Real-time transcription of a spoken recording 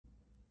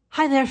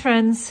Hi there,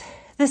 friends.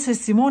 This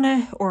is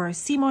Simone or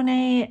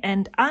Simone,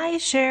 and I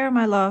share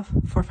my love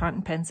for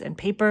fountain pens and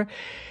paper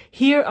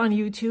here on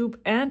YouTube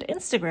and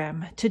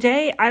Instagram.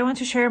 Today, I want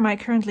to share my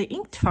currently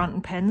inked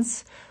fountain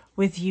pens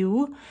with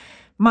you.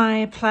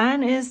 My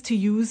plan is to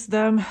use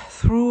them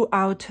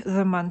throughout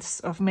the months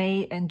of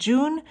May and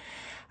June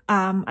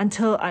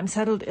until I'm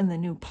settled in the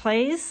new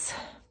place,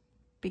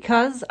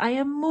 because I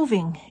am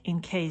moving,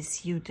 in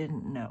case you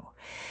didn't know.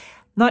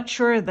 Not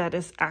sure that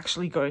is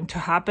actually going to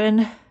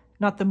happen.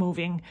 Not the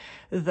moving,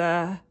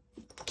 the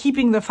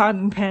keeping the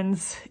fountain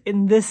pens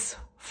in this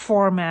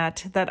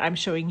format that I'm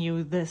showing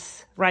you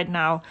this right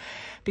now,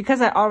 because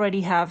I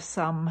already have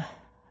some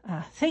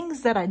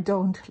things that I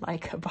don't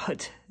like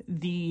about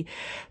the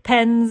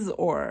pens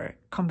or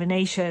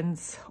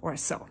combinations or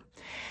so.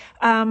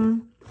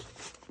 I'm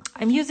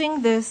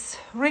using this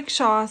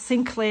Rickshaw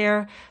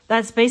Sinclair.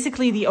 That's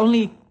basically the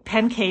only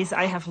pen case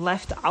I have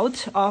left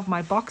out of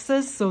my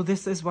boxes, so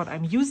this is what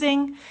I'm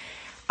using.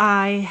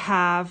 I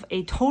have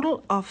a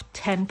total of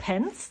 10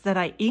 pens that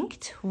I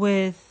inked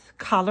with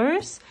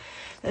colors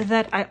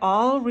that I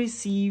all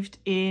received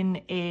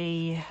in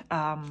a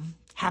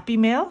Happy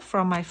Mail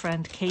from my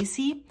friend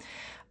Casey.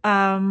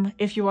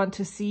 If you want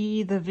to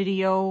see the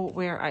video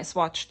where I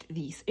swatched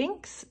these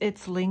inks,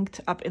 it's linked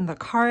up in the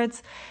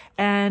cards,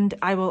 and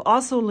I will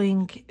also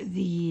link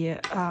the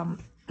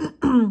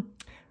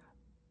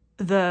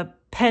the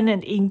pen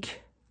and ink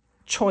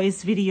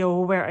choice video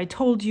where I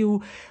told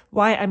you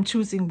why I'm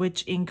choosing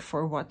which ink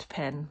for what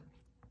pen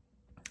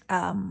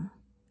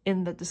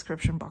in the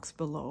description box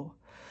below.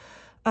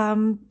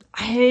 I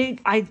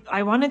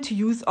wanted to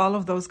use all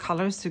of those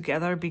colors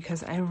together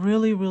because I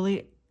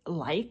really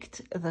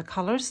liked the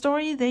color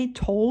story they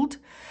told,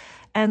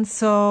 and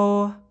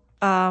so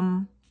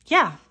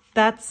yeah,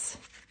 that's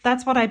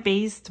what I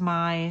based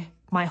my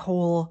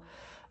whole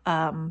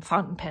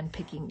fountain pen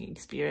picking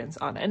experience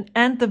on,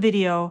 and the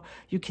video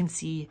you can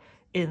see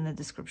in the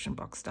description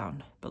box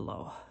down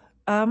below.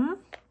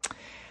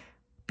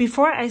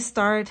 Before I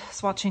start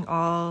swatching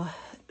all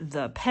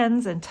the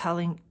pens and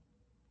telling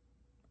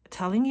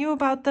you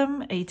about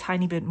them a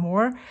tiny bit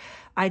more,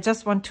 I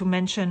just want to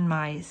mention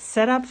my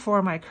setup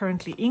for my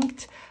currently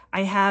inked.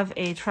 I have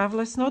a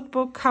traveler's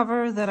notebook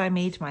cover that I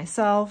made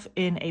myself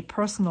in a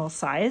personal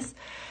size.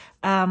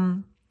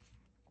 And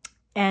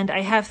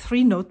I have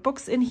 3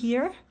 notebooks in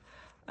here.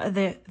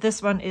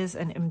 This one is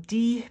an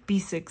MD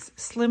B6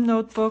 Slim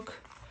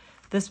notebook.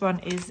 This one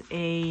is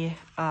a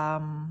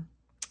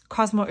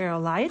Cosmo Air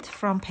Light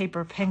from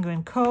Paper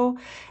Penguin Co.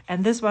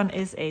 And this one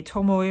is a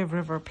Tomoe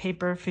River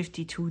Paper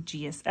 52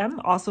 GSM,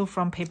 also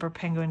from Paper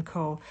Penguin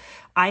Co.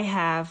 I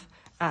have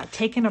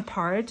taken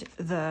apart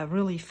the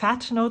really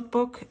fat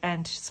notebook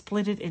and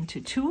split it into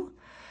 2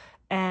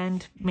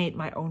 and made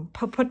my own,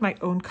 put my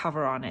own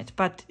cover on it.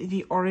 But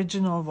the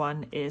original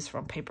one is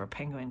from Paper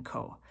Penguin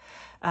Co.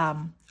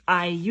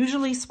 I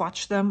usually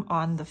swatch them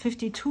on the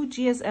 52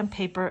 GSM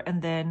paper,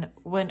 and then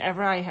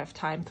whenever I have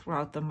time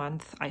throughout the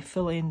month, I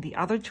fill in the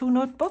other 2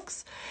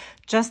 notebooks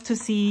just to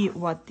see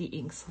what the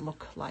inks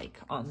look like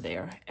on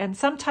there. And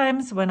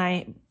sometimes when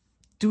I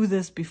do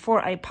this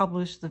before I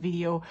publish the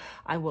video,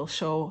 I will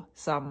show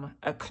some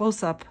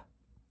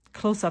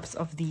close-ups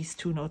of these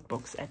 2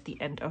 notebooks at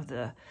the end of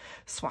the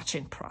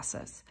swatching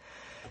process.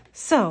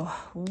 So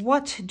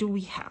what do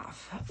we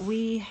have?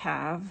 We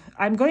have,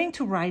 I'm going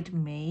to write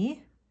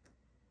May,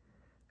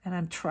 and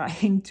I'm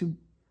trying to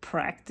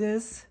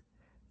practice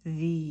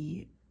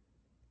the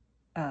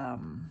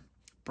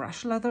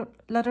brush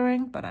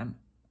lettering, but I'm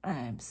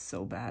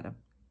so bad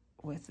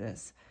with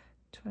this.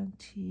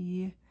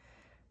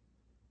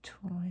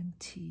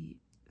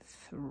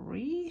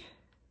 2023,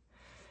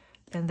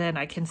 and then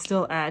I can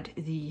still add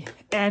the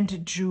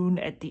and June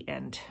at the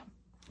end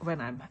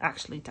when I'm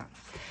actually done.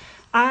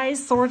 I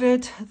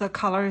sorted the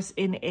colors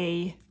in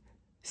a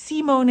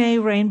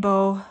Simone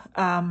rainbow.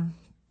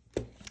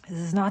 This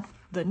is not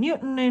the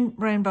Newton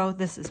rainbow.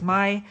 This is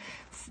my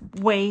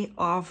way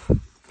of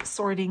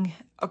sorting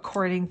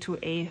according to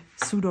a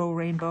pseudo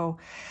rainbow.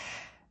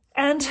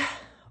 And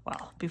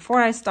well,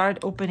 before I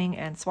start opening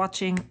and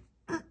swatching,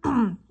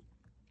 the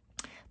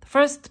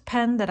first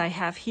pen that I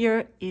have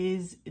here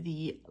is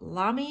the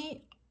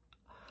Lamy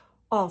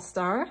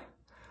All-Star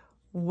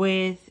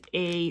with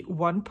a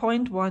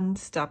 1.1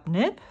 stub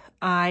nib.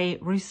 I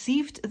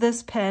received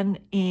this pen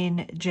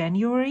in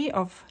January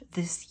of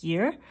this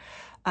year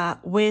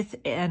with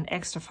an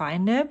extra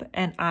fine nib,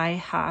 and I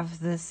have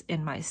this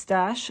in my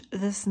stash,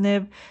 this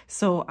nib,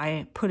 so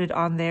I put it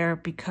on there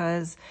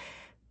because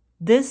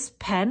this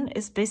pen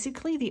is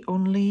basically the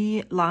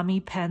only Lamy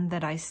pen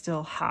that I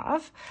still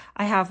have.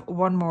 I have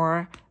one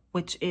more,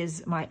 which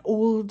is my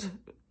old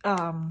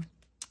pen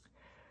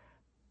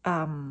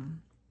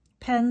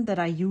that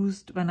I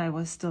used when I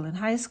was still in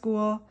high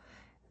school,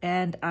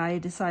 and I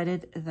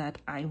decided that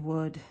I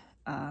would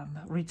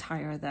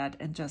retire that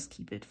and just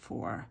keep it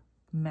for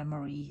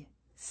memory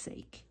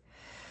sake.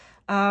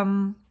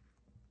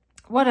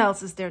 What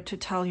else is there to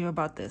tell you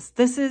about this?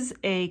 This is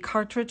a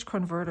cartridge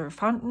converter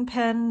fountain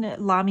pen.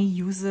 Lamy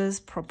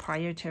uses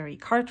proprietary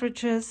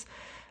cartridges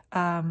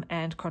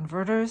and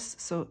converters.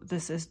 So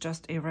this is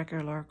just a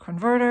regular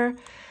converter.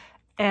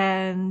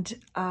 And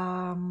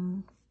I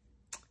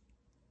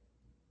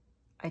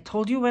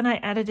told you when I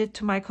added it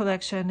to my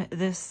collection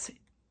this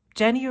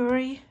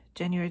January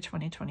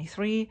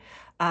 2023.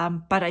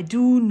 But I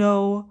do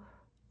know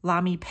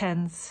Lamy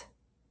pens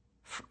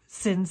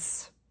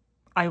since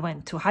I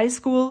went to high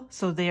school,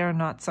 so they are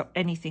not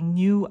anything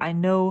new. I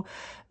know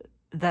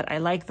that I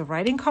like the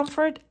writing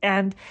comfort,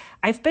 and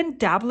I've been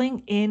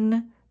dabbling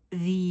in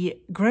the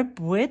grip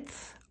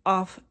width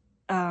of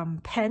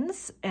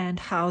pens and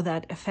how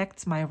that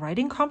affects my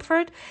writing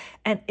comfort.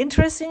 And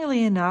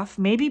interestingly enough,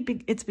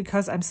 maybe it's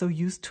because I'm so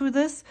used to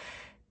this,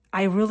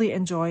 I really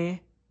enjoy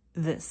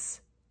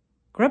this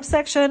grip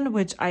section,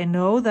 which I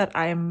know that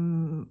I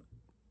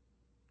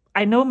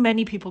know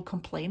many people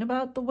complain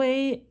about the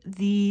way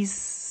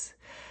these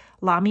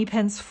Lamy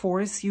pens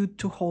force you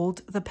to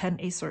hold the pen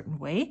a certain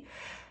way.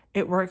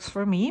 It works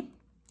for me.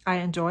 I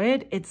enjoy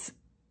it. It's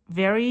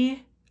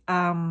very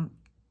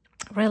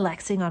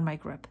relaxing on my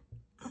grip.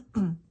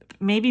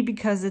 Maybe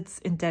because it's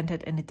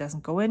indented and it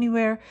doesn't go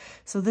anywhere.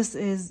 So this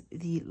is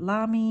the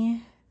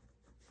Lamy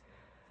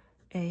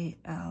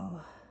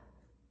AL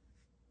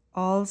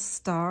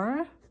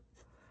All-Star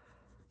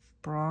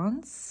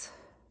Bronze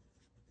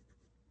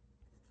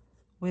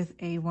with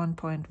a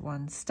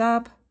 1.1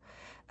 stub.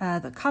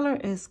 The color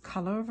is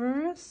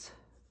Colorverse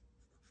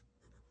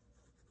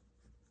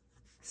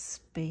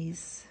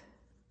Space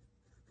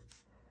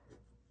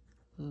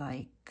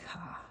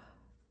Leica.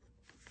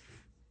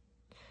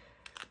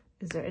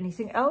 Is there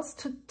anything else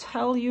to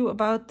tell you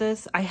about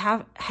this? I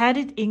have had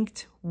it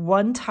inked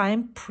one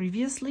time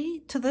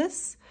previously to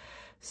this,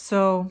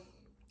 so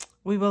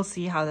we will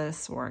see how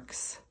this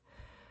works.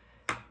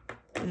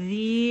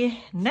 The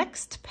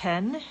next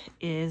pen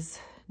is,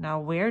 now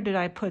where did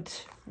I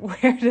put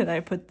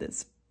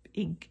this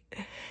ink?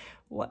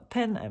 What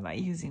pen am I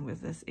using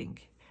with this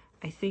ink?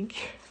 I think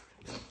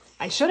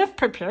I should have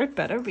prepared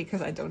better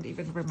because I don't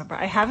even remember.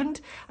 I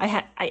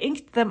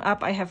inked them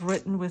up. I have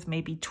written with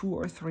maybe 2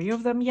 or 3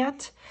 of them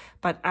yet,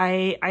 but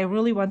I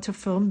really want to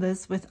film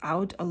this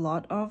without a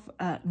lot of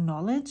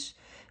knowledge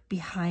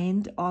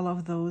behind all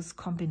of those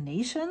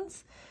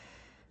combinations.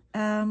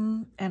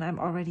 And I'm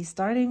already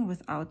starting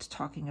without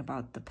talking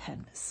about the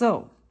pen.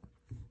 So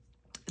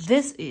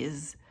this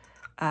is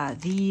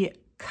the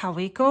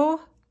Kaweco.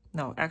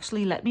 No,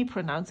 actually, let me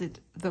pronounce it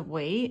the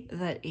way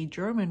that a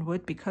German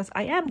would, because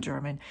I am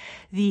German.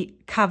 The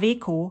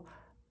Kaweco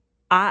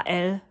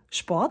AL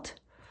Sport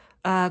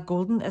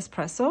Golden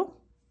Espresso.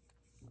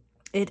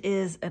 It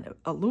is an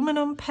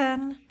aluminum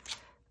pen,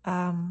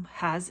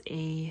 has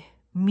a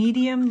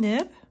medium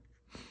nib.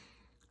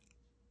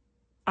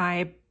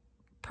 I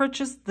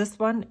purchased this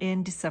one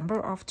in December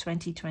of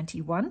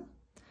 2021.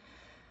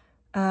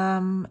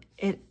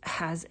 It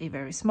has a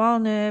very small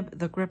nib.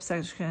 The grip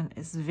section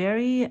is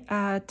very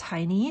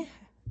tiny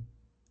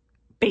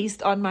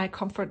based on my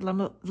comfort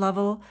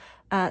level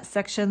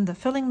section. The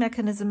filling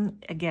mechanism,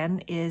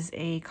 again, is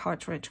a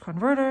cartridge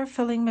converter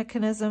filling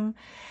mechanism.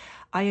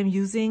 I am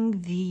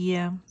using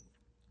the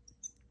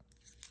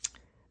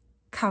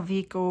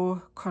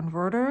Kaweco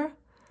converter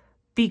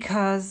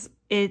because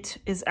it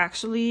is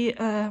actually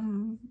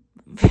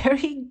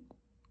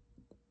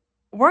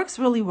works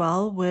really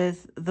well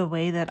with the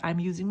way that I'm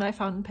using my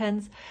fountain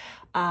pens.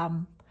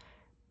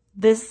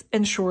 This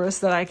ensures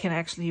that I can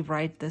actually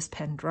write this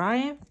pen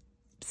dry.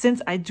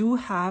 Since I do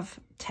have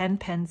 10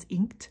 pens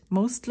inked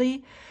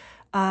mostly,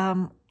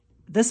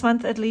 this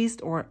month at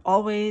least, or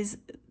always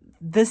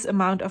this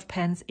amount of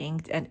pens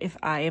inked, and if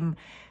I am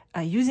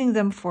using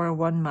them for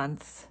 1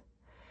 month,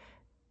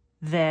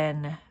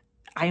 then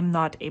I'm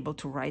not able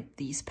to write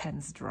these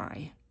pens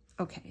dry.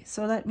 Okay,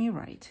 so let me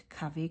write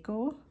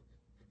Kaweco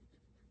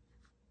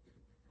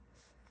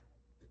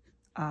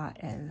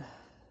AL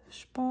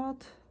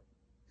Sport.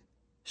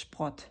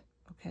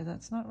 Okay,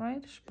 that's not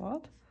right.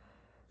 Sport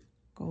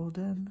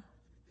Golden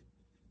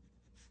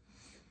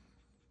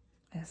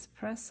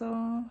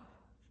Espresso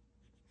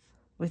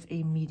with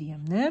a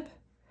medium nib.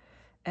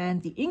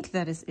 And the ink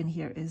that is in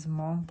here is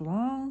Mont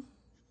Blanc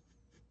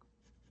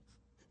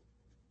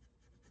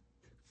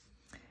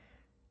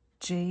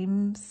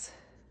James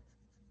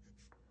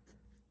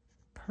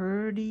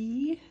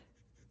Purdy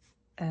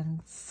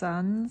and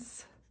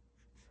Sons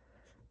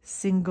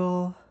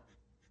Single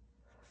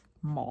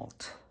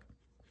Malt.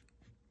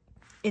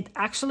 It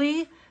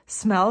actually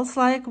smells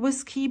like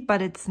whiskey,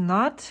 but it's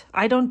not.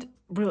 I don't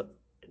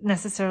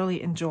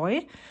necessarily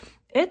enjoy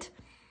it.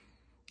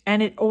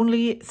 And it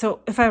only,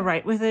 so if I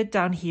write with it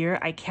down here,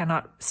 I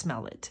cannot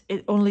smell it.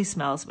 It only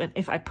smells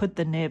if I put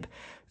the nib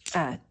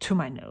to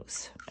my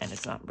nose, and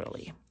it's not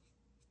really,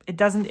 it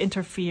doesn't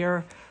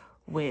interfere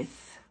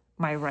with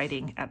my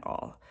writing at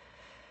all.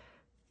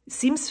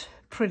 Seems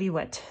pretty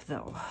wet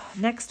though.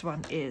 Next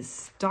one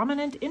is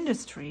Dominant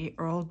Industry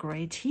Earl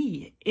Grey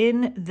Tea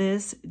in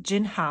this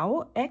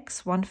Jinhao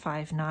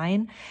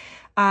X159.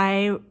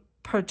 I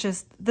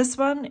purchased this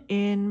one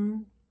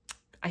in,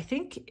 I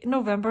think,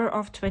 November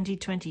of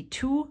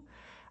 2022.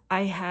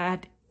 I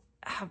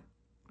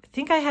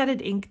think I had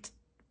it inked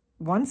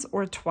once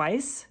or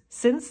twice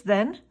since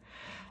then.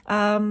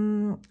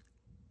 I'm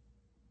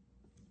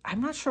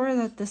not sure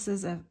that this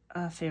is a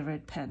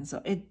favorite pen,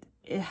 so it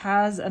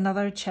has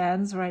another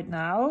chance right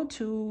now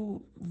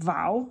to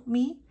wow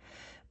me,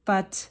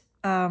 but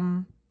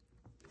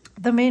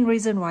the main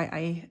reason why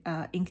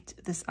I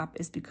inked this up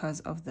is because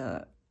of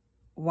the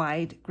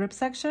wide grip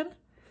section,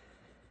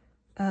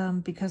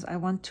 because I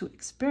want to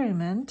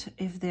experiment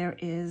if there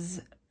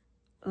is,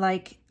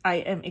 like I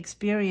am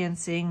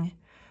experiencing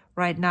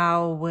right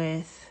now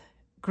with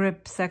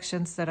grip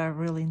sections that are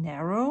really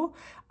narrow,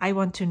 I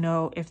want to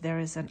know if there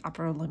is an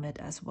upper limit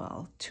as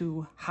well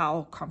to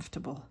how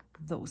comfortable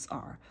those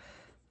are.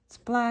 It's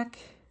black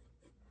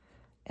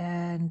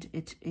and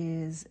it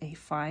is a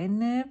fine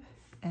nib,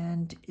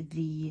 and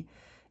the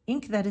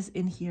ink that is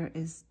in here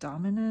is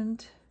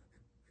Dominant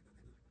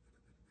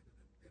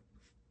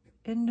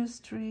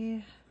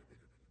Industry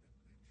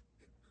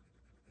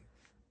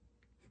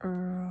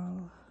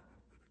Earl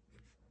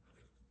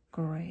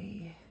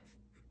Grey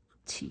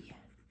Tea.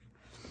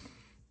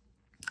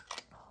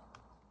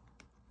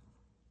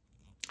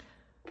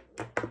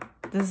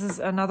 This is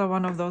another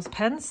one of those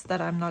pens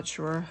that I'm not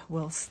sure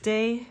will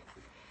stay.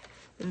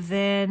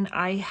 Then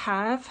I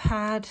have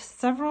had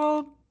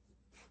several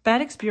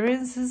bad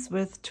experiences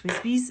with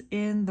Twsbis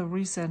in the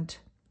recent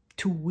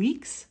 2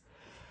 weeks.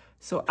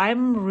 So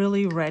I'm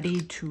really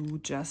ready to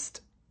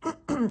just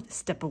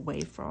step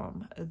away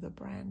from the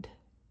brand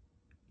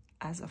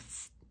as a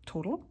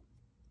total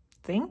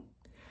thing.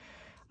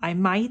 I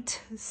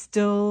might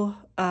still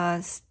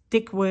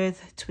stick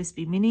with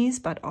Twsbi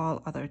Minis, but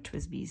all other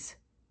Twsbis,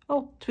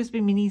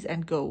 Twsbi Minis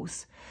and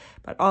Goes,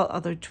 but all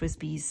other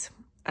Twsbis,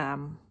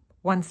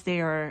 once they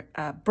are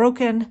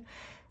broken,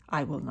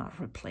 I will not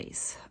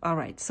replace. All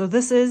right, so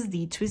this is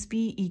the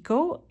Twsbi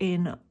Eco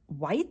in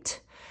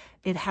white.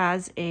 It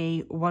has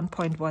a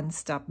 1.1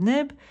 stub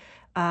nib.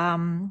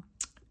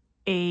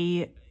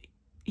 A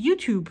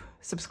YouTube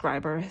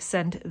subscriber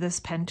sent this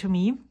pen to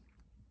me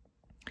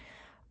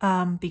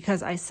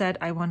because I said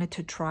I wanted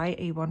to try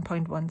a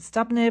 1.1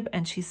 stub nib,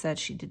 and she said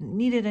she didn't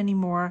need it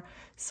anymore,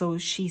 so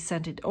she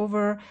sent it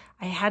over.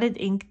 I had it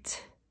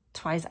inked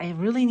twice. I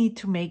really need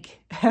to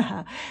make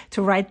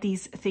to write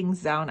these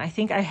things down. I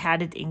think I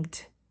had it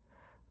inked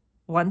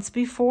once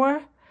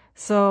before.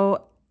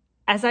 So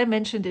as I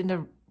mentioned in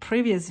the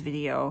previous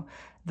video,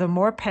 the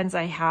more pens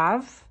I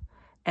have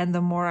and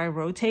the more I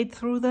rotate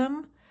through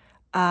them,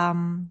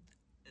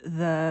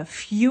 the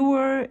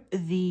fewer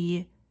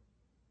the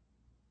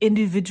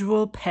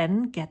individual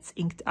pen gets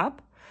inked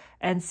up.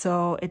 And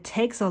so it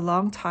takes a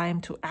long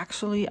time to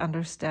actually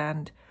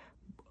understand,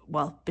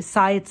 well,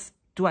 besides,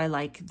 do I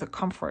like the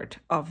comfort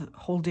of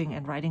holding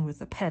and writing with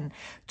the pen?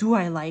 Do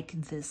I like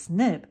this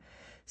nib?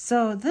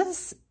 So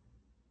this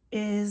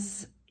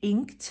is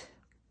inked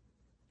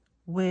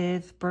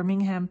with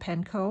Birmingham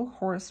Pen Co.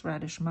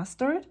 Horseradish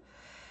Mustard.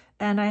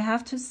 And I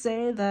have to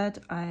say that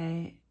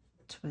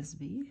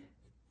Twsbi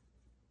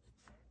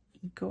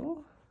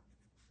Eco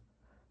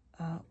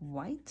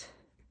white.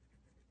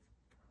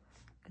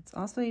 It's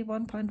also a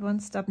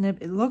 1.1 stub nib.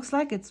 It looks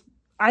like it's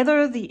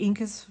either the ink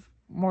is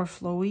more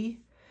flowy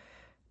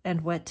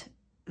and wet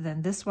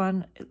than this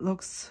one. It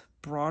looks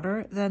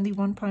broader than the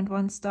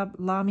 1.1 stub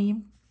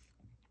Lamy.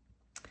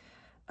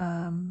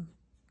 I'm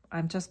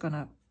just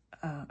gonna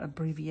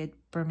abbreviate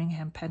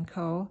Birmingham Pen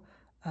Co.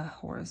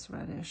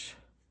 Horseradish.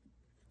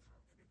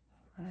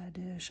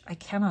 I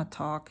cannot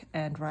talk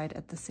and write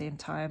at the same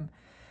time.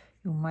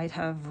 You might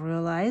have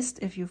realized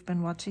if you've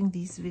been watching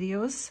these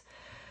videos.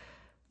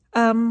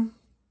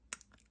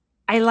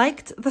 I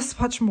liked the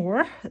swatch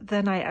more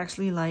than I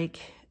actually like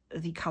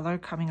the color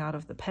coming out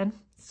of the pen.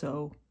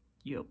 So,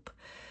 yep,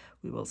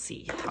 we will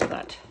see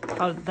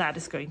how that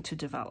is going to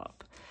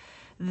develop.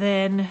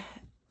 Then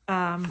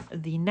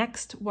the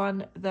next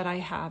one that I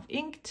have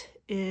inked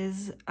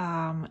is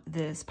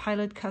this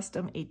Pilot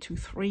Custom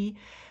 823.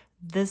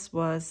 This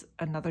was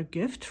another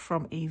gift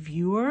from a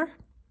viewer.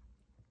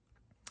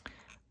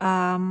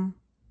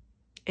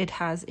 It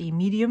has a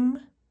medium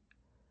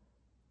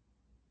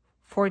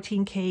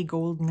 14K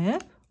gold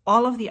nib.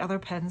 All of the other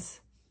pens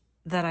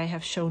that I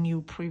have shown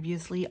you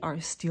previously are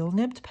steel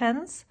nibbed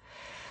pens.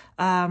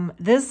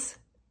 This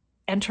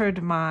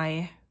entered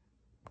my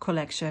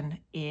collection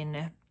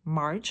in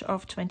March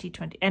of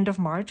 2020, end of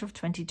March of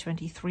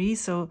 2023.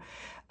 So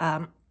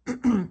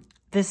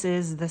this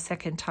is the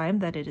second time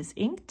that it is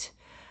inked.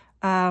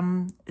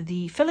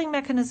 The filling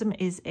mechanism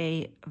is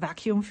a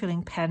vacuum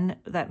filling pen.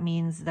 That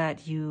means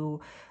that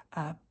you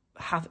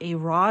have a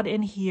rod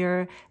in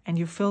here and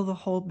you fill the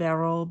whole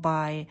barrel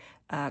by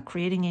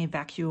creating a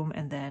vacuum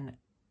and then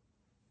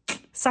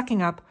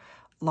sucking up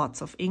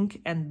lots of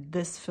ink, and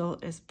this fill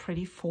is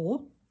pretty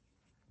full.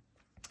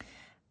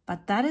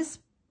 But that is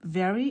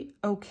very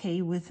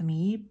okay with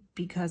me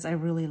because I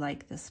really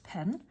like this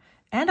pen,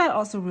 and I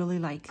also really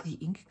like the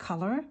ink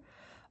color.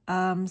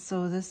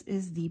 So this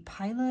is the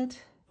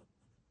Pilot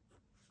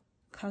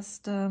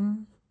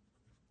Custom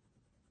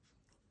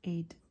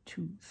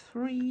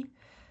 823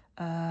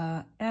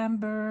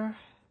 amber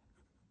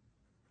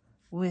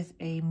with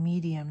a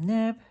medium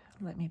nib.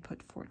 Let me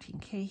put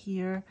 14K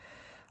here.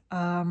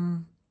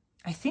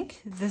 I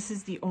think this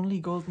is the only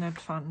gold nibbed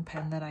fountain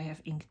pen that I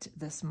have inked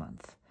this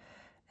month.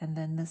 And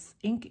then this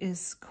ink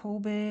is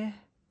Kobe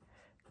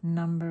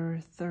number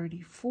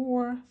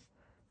 34,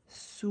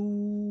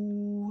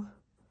 Surakuen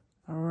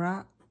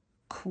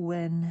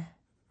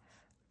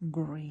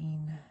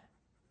Green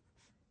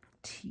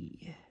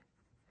Tea.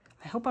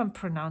 I hope I'm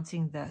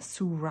pronouncing the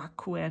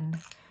Surakuen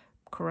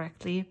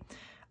correctly.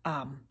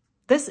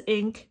 This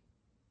ink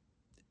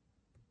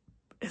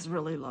is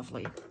really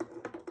lovely.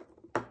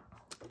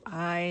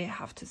 I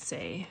have to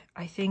say,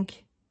 I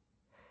think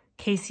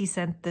Casey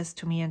sent this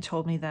to me and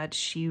told me that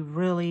she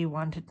really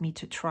wanted me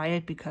to try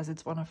it because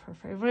it's one of her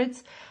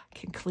favorites. I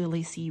can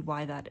clearly see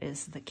why that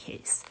is the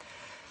case.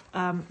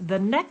 The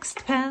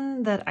next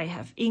pen that I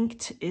have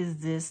inked is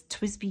this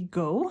Twsbi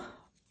Go.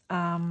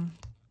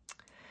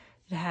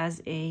 It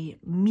has a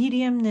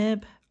medium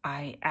nib.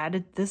 I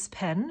added this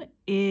pen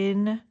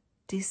in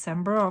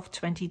December of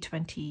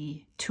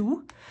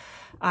 2022.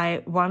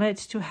 I wanted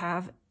to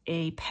have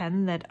a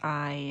pen that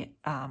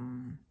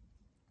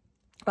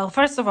well,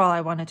 first of all,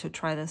 I wanted to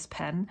try this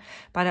pen,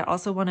 but I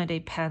also wanted a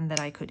pen that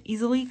I could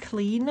easily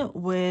clean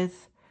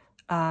with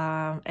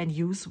and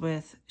use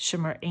with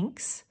shimmer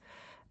inks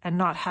and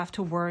not have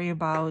to worry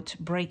about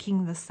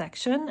breaking the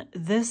section.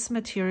 This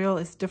material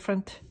is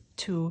different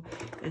to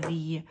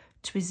the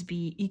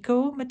Twsbi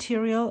Eco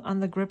material on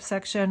the grip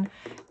section,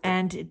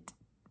 and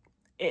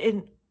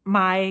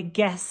my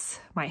guess,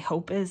 my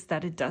hope is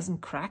that it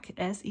doesn't crack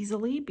as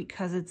easily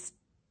because it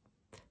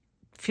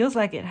feels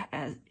like it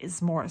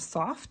is more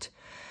soft.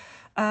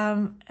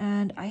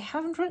 And I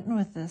haven't written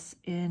with this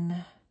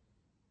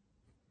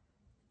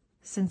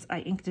since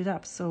I inked it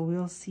up, so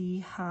we'll see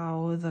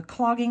how the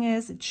clogging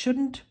is. It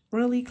shouldn't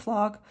really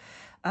clog.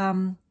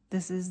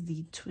 This is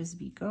the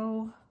Twsbi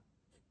Go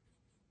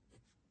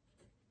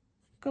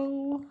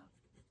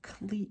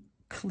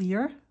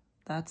Clear.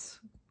 That's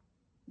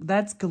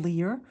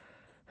Clear.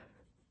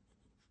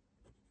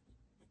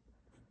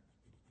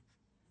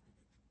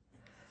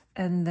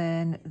 And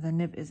then the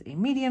nib is a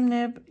medium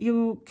nib.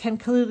 You can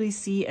clearly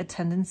see a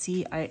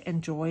tendency I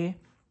enjoy.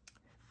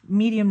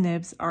 Medium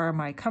nibs are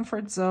my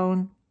comfort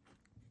zone.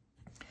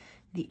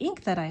 The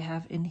ink that I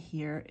have in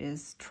here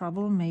is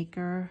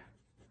Troublemaker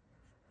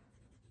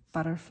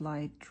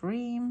Butterfly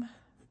Dream.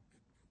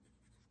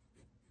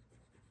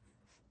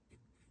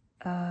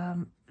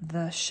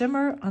 The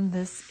shimmer on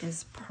this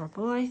is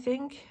purple, I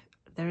think.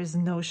 There is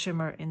no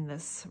shimmer in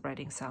this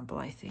writing sample,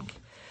 I think.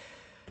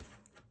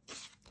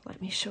 Let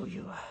me show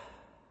you.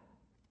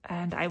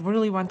 And I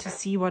really want to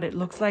see what it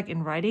looks like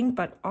in writing,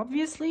 but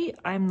obviously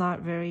I'm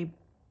not very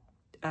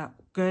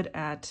good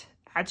at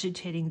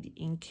agitating the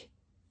ink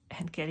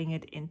and getting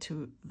it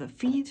into the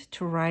feed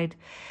to write.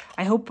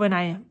 I hope when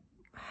I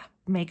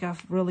make a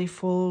really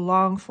full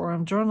long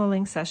form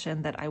journaling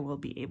session that I will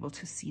be able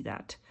to see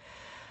that.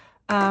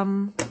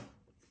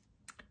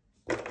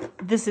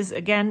 This is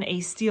again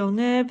a steel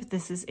nib.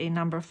 This is a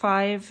number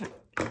 5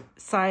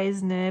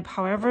 size nib.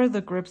 However,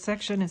 the grip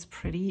section is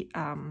pretty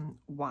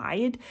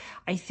wide.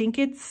 I think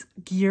it's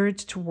geared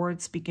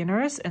towards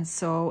beginners, and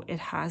so it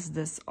has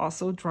this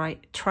also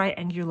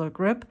triangular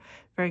grip,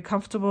 very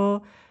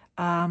comfortable.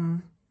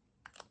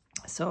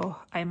 So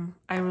I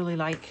really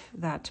like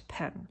that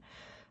pen.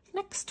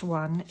 Next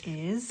one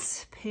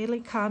is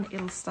Pelikan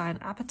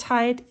Edelstein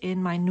Appetite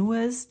in my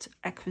newest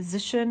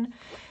acquisition.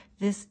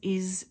 This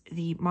is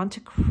the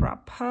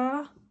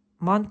Montegrappa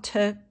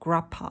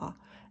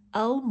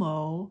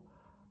Elmo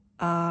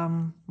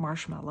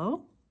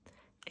Marshmallow.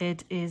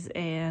 It is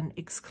an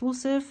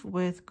exclusive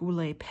with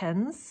Goulet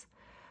pens.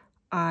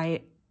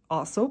 I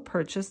also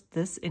purchased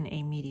this in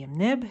a medium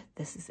nib.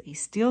 This is a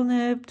steel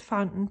nibbed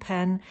fountain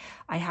pen.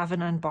 I have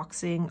an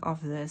unboxing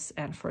of this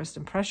and first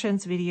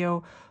impressions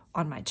video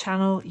on my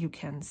channel. You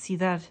can see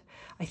that.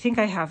 I think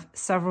I have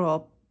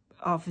several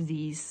of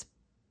these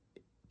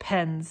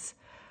pens.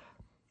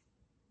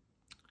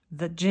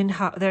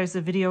 There's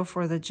a video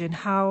for the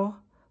Jinhao,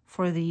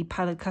 for the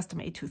Pilot Custom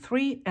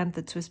 823 and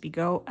the Twsbi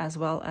Go, as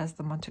well as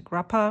the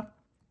Montegrappa.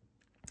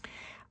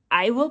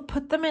 I will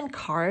put them in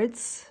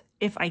cards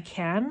if I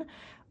can,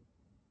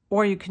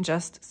 or you can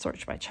just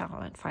search my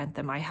channel and find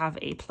them. I have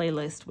a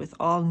playlist with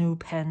all new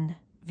pen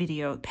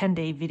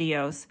day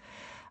videos.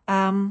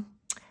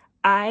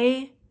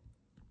 I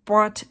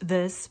bought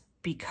this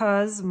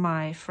because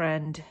my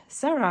friend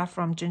Sarah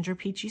from Ginger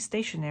Peachy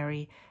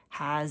Stationery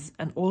has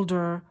an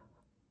older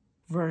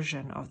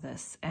version of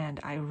this, and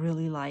I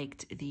really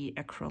liked the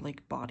acrylic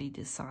body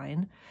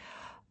design.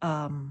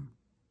 That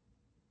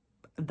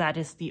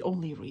is the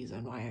only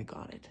reason why I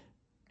got it.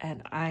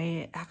 And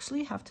I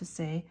actually have to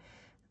say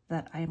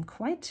that I am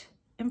quite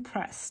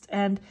impressed.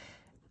 And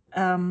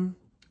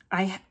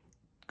I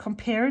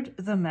compared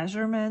the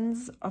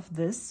measurements of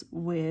this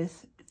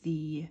with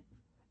the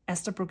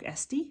Esterbrook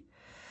Esty,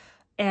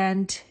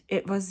 and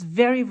it was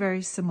very,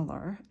 very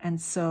similar. And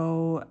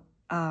so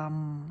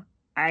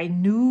I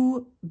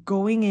knew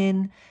going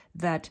in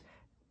that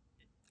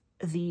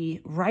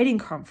the writing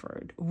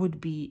comfort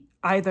would be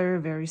either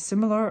very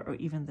similar or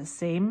even the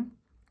same.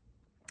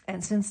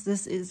 And since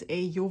this is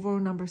a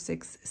Jowo number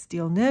 6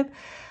 steel nib,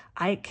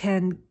 I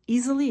can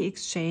easily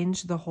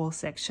exchange the whole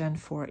section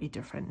for a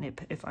different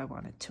nib if I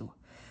wanted to.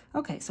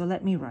 Okay, so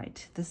let me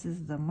write. This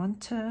is the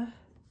Montegrappa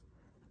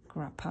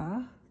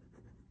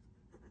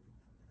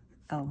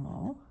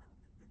Elmo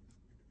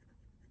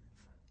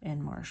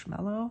in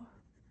marshmallow.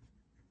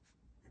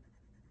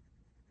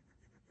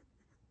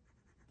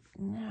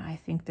 I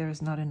think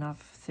there's not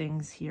enough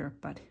things here,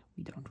 but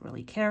we don't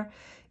really care.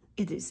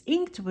 It is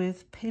inked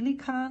with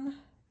Pelikan,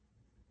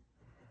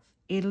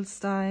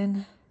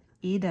 Edelstein,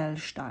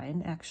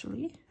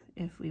 actually,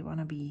 if we want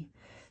to be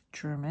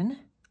German.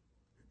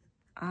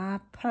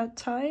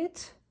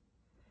 Apatite.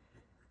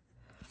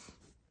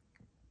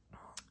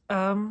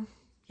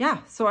 Yeah,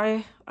 so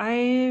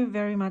I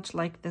very much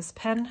like this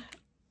pen.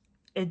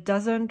 It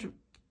doesn't,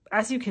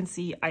 as you can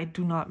see, I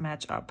do not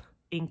match up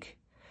ink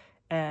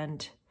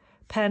and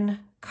pen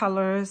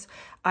colors.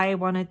 I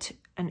wanted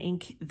an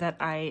ink that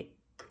I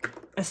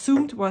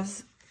assumed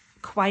was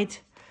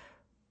quite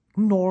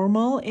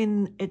normal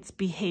in its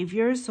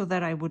behavior so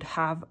that I would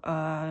have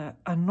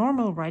a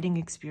normal writing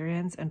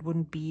experience and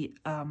wouldn't be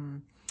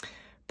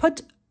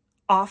put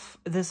off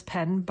this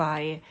pen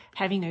by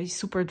having a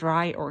super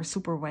dry or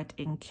super wet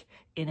ink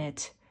in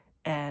it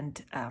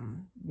and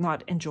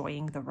not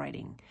enjoying the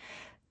writing,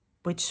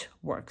 which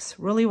works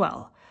really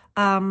well.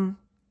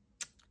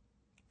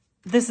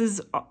 This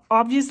is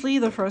obviously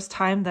the first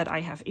time that I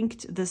have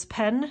inked this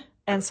pen,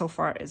 and so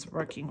far is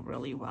working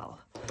really well.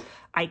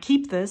 I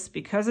keep this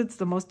because it's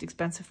the most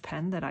expensive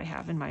pen that I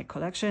have in my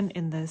collection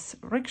in this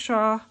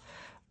rickshaw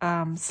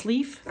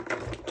sleeve,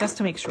 just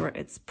to make sure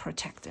it's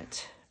protected.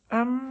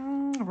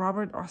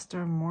 Robert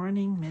Oster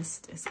Morning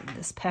Mist is in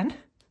this pen.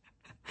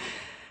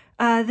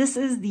 This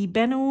is the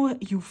Benu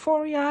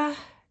Euphoria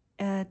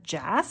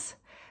Jazz.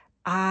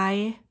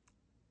 I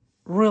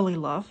really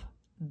love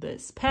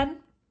this pen.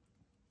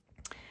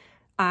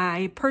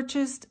 I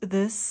purchased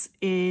this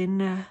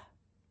in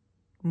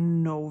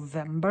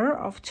November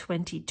of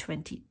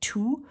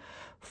 2022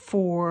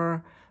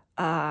 for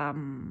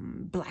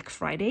Black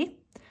Friday,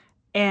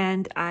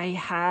 and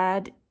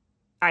I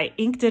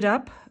inked it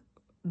up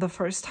the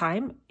first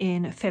time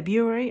in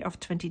February of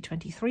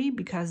 2023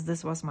 because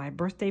this was my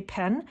birthday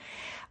pen.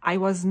 I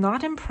was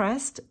not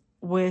impressed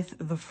with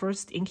the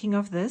first inking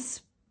of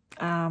this.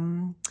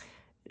 No,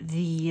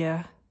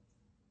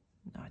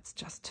 it's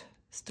just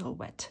still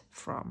wet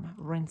from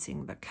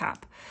rinsing the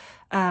cap.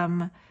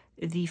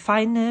 The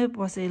fine nib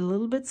was a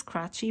little bit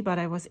scratchy, but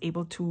I was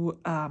able to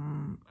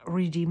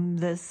redeem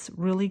this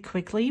really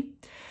quickly.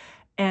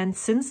 And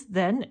since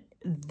then,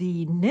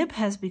 the nib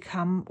has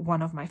become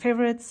one of my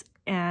favorites,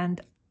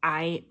 and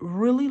I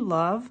really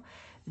love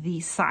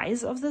the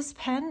size of this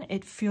pen.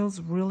 It feels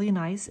really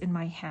nice in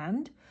my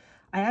hand.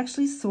 I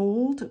actually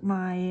sold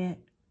my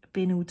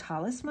Benu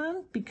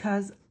Talisman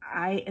because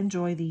I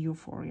enjoy the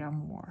Euphoria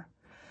more.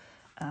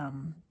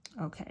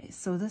 Okay,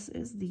 so this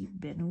is the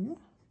Benu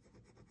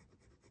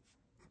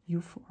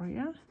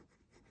Euphoria.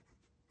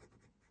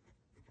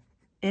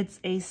 It's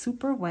a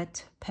super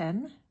wet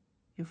pen,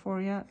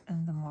 Euphoria,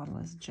 and the model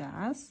is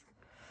Jazz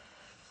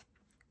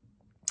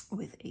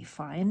with a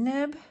fine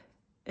nib.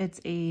 It's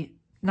a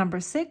number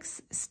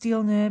 6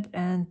 steel nib,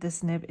 and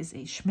this nib is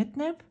a Schmidt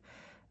nib.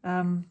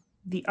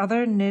 The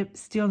other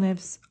steel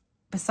nibs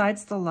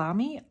besides the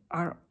Lamy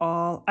are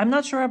all, I'm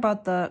not sure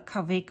about the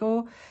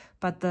Kaweco,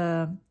 but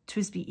the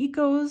Twsbi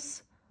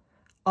Ecos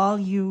all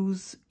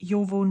use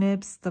Jowo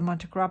nibs. The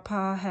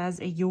Montegrappa has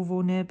a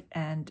Jowo nib,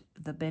 and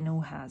the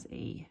Benu has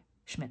a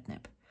Schmidt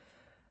nib.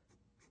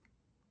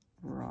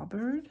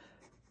 Robert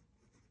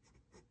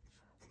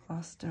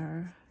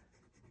Oster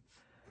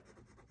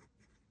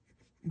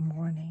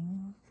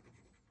Morning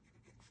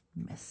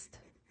Mist.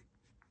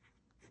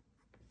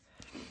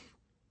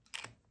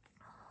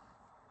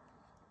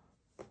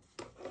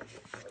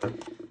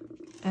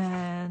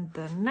 And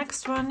the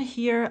next one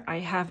here, I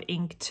have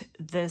inked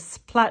this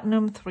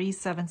Platinum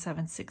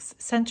 3776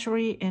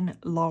 Century in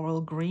Laurel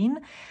Green.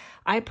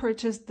 I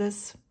purchased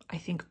this, I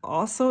think,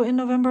 also in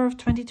November of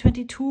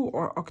 2022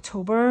 or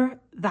October.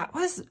 That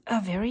was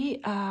a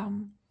very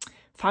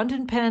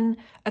fountain pen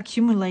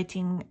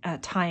accumulating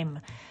time.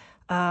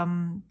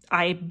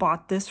 I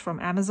bought this from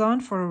Amazon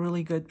for a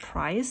really good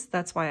price.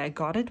 That's why I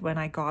got it when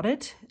I got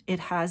it. It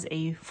has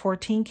a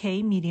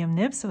 14K medium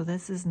nib, so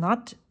this is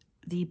not,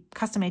 the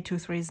Custom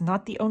A23 is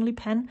not the only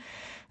pen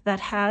that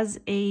has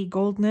a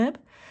gold nib.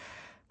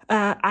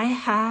 I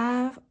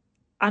have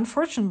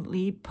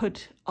unfortunately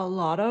put a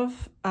lot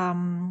of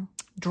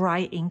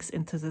dry inks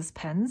into this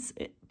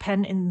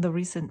pen in the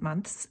recent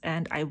months,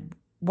 and I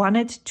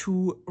wanted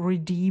to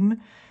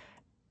redeem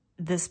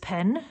this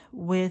pen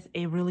with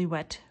a really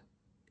wet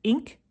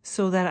ink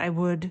so that I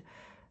would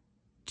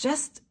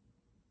just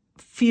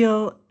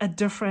feel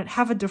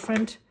have a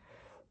different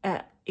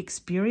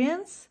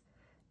experience.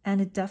 And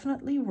it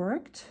definitely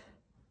worked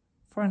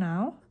for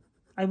now.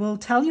 I will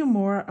tell you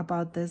more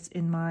about this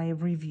in my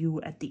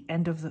review at the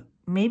end of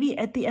maybe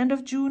at the end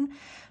of June.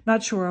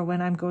 Not sure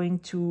when I'm going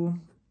to,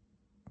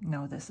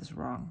 no, this is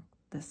wrong.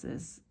 This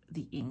is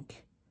the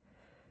ink.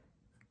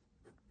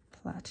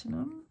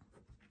 Platinum.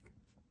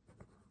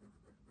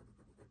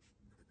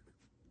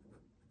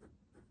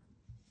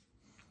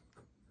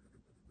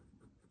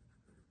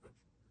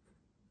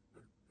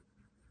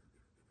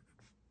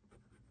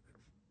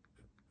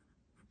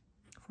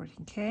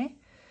 $14K.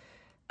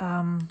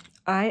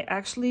 I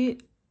actually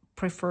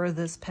prefer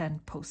this pen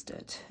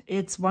posted.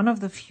 It's one of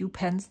the few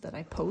pens that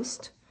I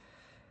post.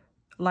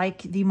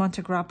 Like the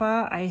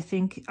Montegrappa, I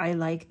think I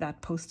like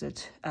that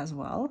posted as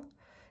well.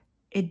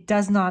 It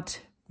does not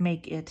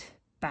make it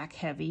back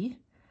heavy.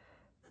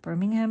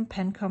 Birmingham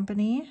Pen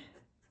Company.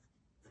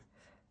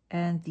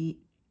 And the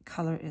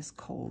color is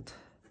Cold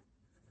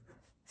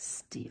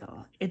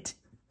Steel. It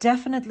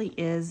definitely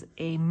is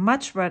a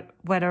much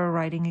wetter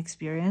writing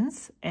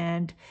experience,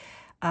 and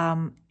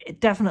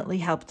it definitely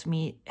helped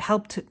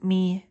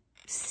me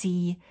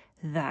see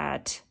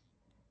that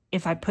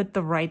if I put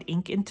the right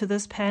ink into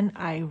this pen,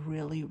 I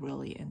really,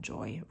 really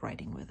enjoy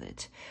writing with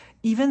it,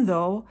 even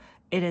though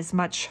it is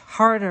much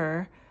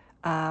harder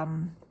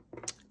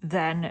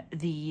than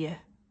the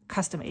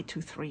Custom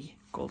 823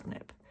 Gold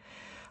Nib.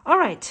 All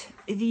right,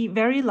 the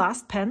very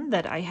last pen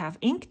that I have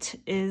inked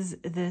is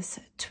this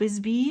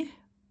Twsbi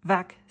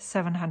VAC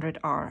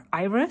 700R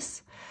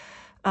Iris.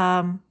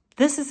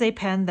 This is a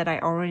pen that I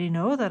already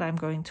know that I'm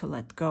going to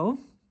let go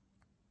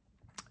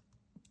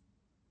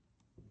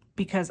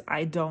because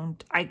I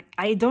don't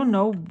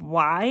know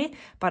why,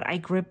 but I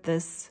grip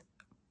this,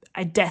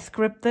 I death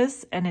grip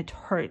this, and it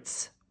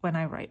hurts when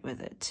I write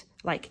with it.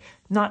 Like,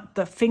 not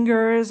the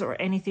fingers or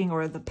anything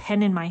or the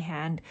pen in my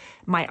hand,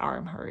 my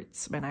arm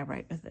hurts when I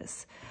write with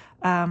this.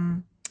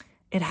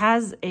 It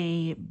has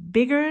a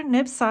bigger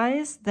nib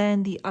size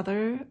than the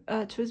other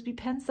Twsbi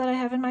pens that I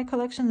have in my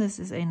collection. This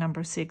is a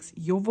number 6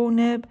 Jovo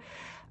nib.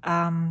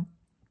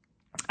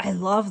 I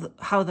love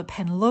how the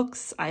pen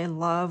looks. I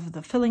love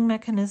the filling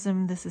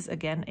mechanism. This is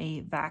again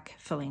a VAC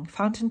filling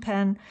fountain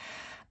pen.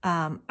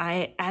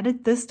 I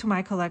added this to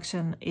my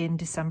collection in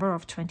December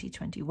of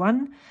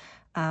 2021.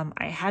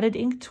 I had it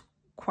inked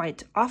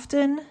quite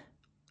often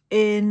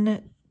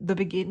in the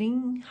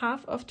beginning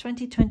half of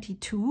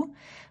 2022,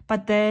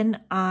 but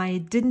then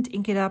I didn't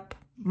ink it up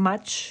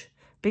much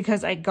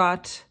because I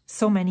got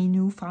so many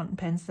new fountain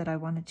pens that I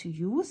wanted to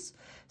use.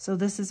 So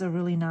this is a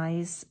really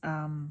nice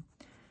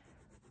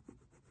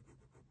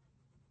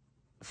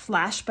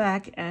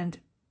flashback and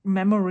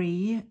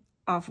memory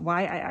of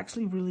why I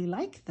actually really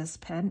like this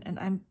pen, and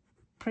I'm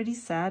pretty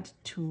sad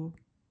to,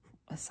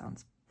 it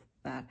sounds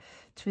bad,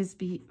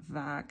 Twsbi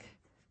VAC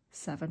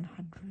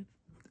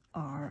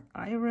 700R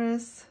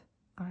Iris,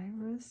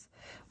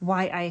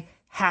 why I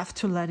have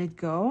to let it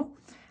go.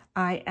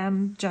 I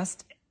am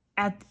just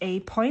at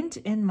a point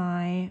in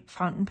my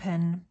fountain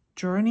pen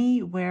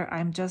journey where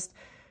I'm just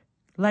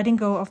letting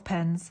go of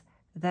pens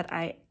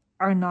that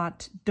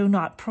do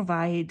not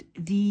provide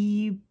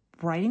the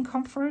writing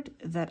comfort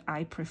that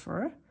I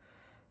prefer.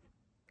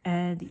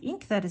 And the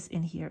ink that is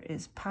in here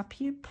is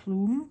Papier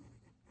Plume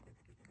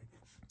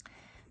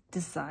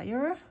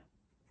Desire,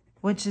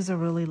 which is a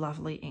really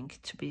lovely ink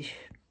to be.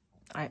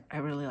 I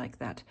really like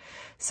that.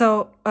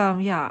 So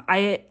yeah,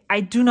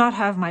 I do not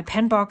have my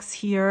pen box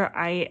here.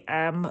 I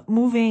am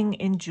moving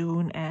in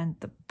June and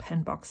the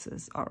pen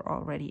boxes are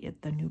already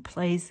at the new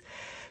place.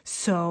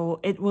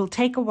 So it will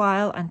take a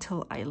while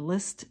until I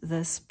list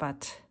this,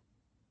 but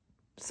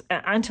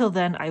until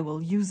then I will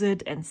use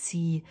it and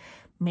see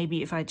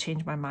maybe if I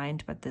change my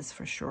mind, but this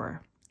for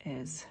sure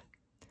is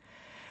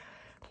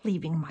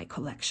leaving my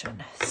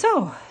collection.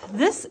 So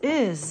this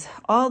is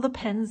all the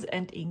pens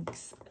and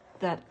inks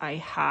that I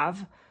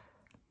have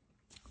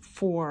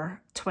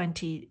for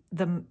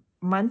the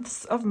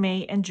months of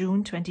May and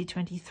June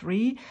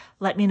 2023.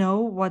 Let me know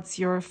what's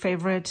your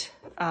favorite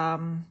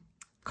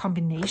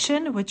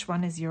combination. Which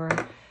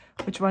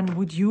one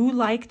would you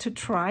like to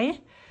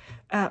try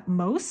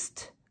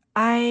most?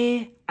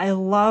 I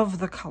love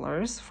the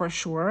colors for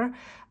sure.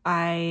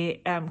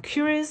 I am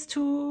curious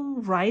to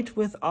write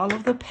with all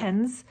of the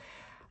pens.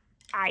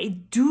 I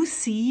do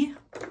see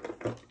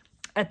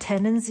a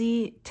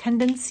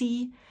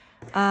tendency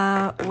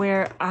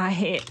where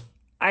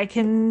I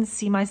can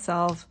see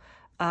myself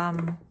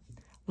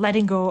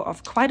letting go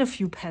of quite a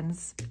few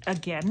pens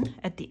again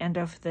at the end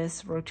of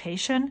this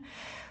rotation,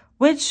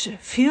 which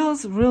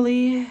feels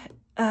really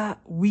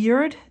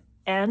weird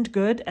and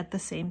good at the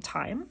same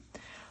time.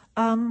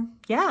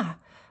 Yeah,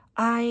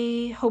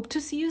 I hope to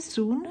see you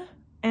soon,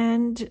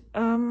 and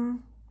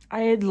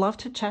I'd love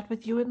to chat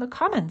with you in the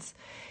comments.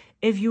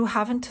 If you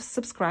haven't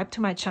subscribed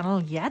to my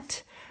channel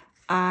yet,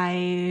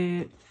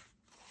 I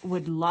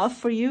would love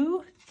for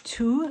you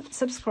to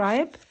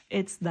subscribe.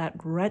 It's that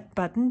red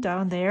button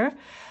down there.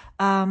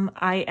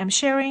 I am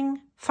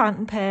sharing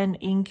fountain pen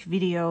ink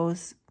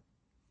videos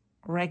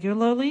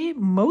regularly,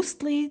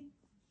 mostly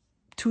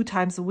 2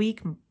 times a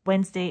week,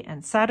 Wednesday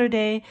and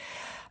Saturday.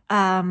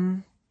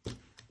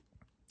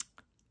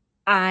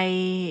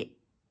 I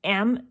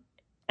am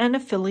an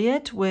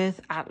affiliate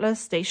with Atlas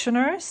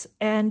Stationers,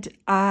 and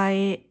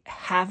I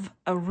have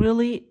a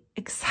really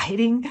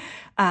exciting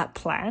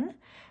plan,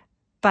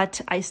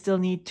 but I still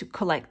need to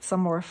collect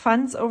some more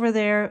funds over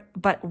there.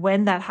 But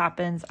when that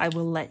happens, I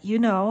will let you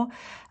know.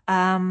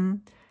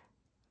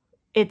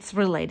 It's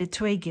related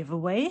to a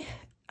giveaway.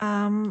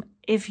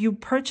 If you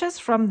purchase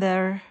from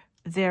their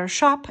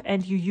shop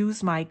and you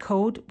use my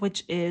code,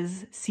 which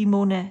is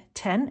Simone10,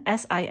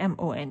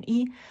 SIMONE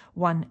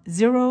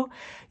 10,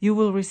 you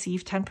will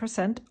receive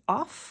 10%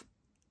 off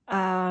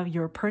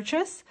your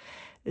purchase.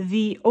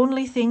 The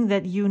only thing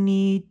that you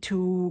need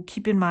to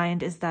keep in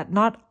mind is that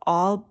not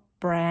all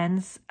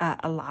brands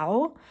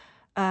allow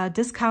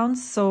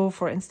discounts. So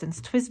for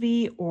instance,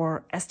 Twsbi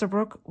or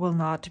Esterbrook will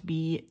not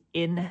be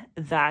in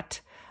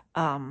that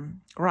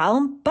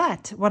realm.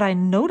 But what I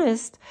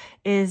noticed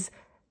is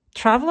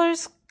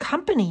Traveler's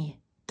Company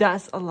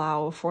does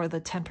allow for the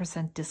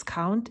 10%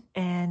 discount,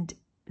 and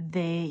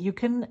you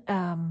can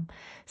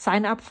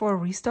sign up for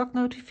restock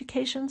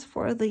notifications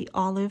for the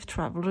Olive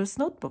Traveler's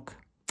Notebook.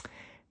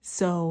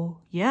 So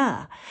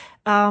yeah,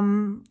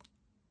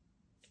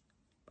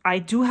 I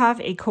do have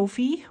a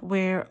Ko-fi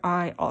where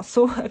I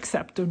also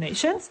accept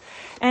donations.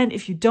 And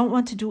if you don't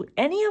want to do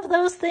any of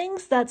those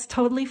things, that's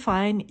totally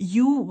fine.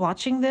 You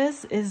watching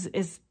this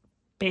is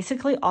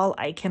basically all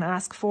I can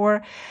ask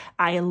for.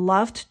 I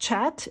love to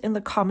chat in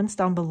the comments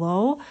down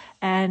below.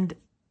 And,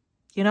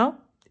 you know,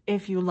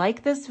 if you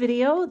like this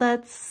video,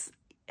 that's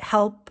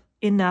help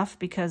enough,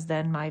 because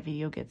then my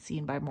video gets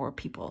seen by more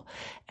people.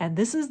 And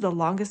this is the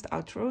longest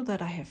outro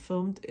that I have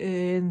filmed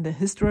in the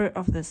history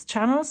of this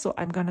channel. So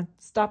I'm gonna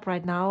stop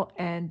right now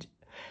and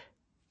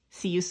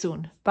see you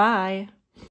soon. Bye.